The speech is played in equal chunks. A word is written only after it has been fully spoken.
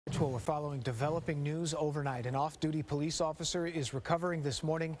Well, we're following developing news overnight. An off-duty police officer is recovering this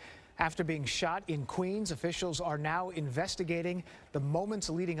morning after being shot in Queens. Officials are now investigating the moments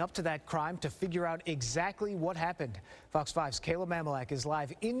leading up to that crime to figure out exactly what happened. Fox 5's Kayla Mamalak is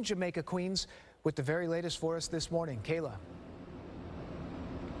live in Jamaica, Queens, with the very latest for us this morning. Kayla.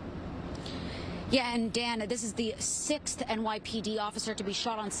 Yeah, and Dan, this is the 6th NYPD officer to be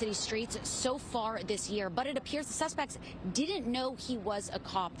shot on city streets so far this year, but it appears the suspects didn't know he was a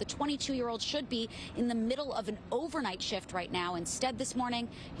cop. The 22-year-old should be in the middle of an overnight shift right now. Instead, this morning,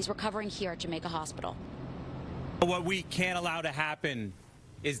 he's recovering here at Jamaica Hospital. What we can't allow to happen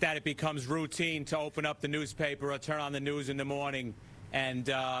is that it becomes routine to open up the newspaper or turn on the news in the morning and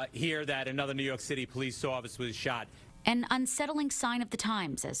hear that another New York City police officer was shot. An unsettling sign of the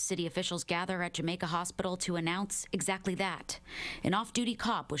times as city officials gather at Jamaica Hospital to announce exactly that. An off-duty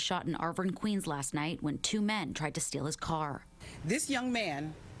cop was shot in Arverne, Queens last night when two men tried to steal his car. This young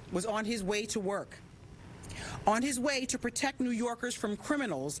man was on his way to work, on his way to protect New Yorkers from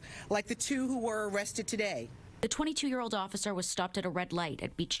criminals like the two who were arrested today. The 22-year-old officer was stopped at a red light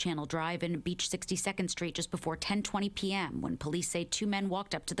at Beach Channel Drive and Beach 62nd Street just before 10:20 p.m. when police say two men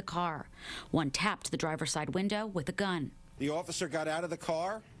walked up to the car. One tapped the driver's side window with a gun. The officer got out of the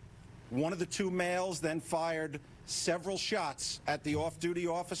car. One of the two males then fired several shots at the off-duty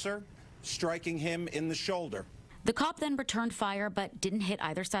officer, striking him in the shoulder. The cop then returned fire but didn't hit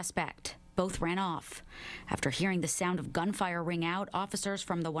either suspect. Both ran off. After hearing the sound of gunfire ring out, officers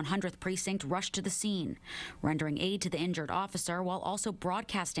from the 100th precinct rushed to the scene, rendering aid to the injured officer while also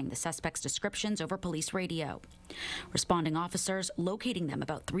broadcasting the suspect's descriptions over police radio. Responding officers locating them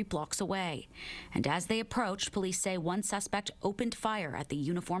about 3 blocks away. And as they approached, police say one suspect opened fire at the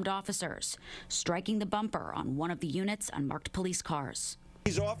uniformed officers, striking the bumper on one of the unit's unmarked police cars.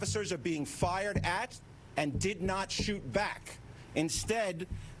 These officers are being fired at and did not shoot back. Instead,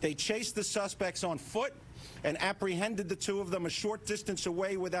 they chased the suspects on foot and apprehended the two of them a short distance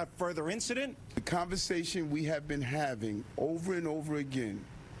away without further incident. The conversation we have been having over and over again,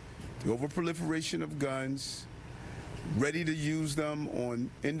 the overproliferation of guns, ready to use them on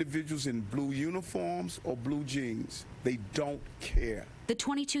individuals in blue uniforms or blue jeans. They don't care. The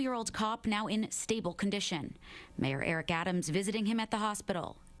 22-year-old cop now in stable condition. Mayor Eric Adams visiting him at the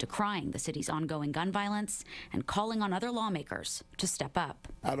hospital, decrying the city's ongoing gun violence and calling on other lawmakers to step up.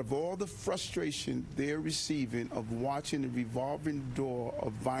 Out of all the frustration they're receiving of watching the revolving door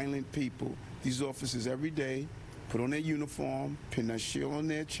of violent people, these officers every day put on their uniform, pin that shield on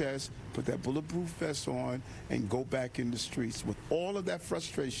their chest, put that bulletproof vest on, and go back in the streets. With all of that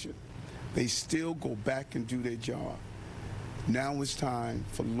frustration, they still go back and do their job. Now it's time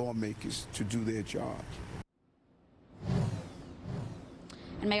for lawmakers to do their job.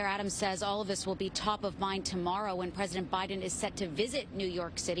 And Mayor Adams says all of this will be top of mind tomorrow when President Biden is set to visit New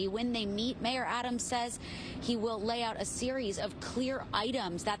York City. When they meet, Mayor Adams says he will lay out a series of clear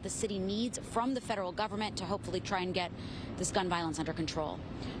items that the city needs from the federal government to hopefully try and get this gun violence under control.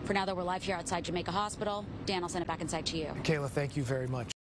 For now, though, we're live here outside Jamaica Hospital. Dan, I'll send it back inside to you. Kayla, thank you very much.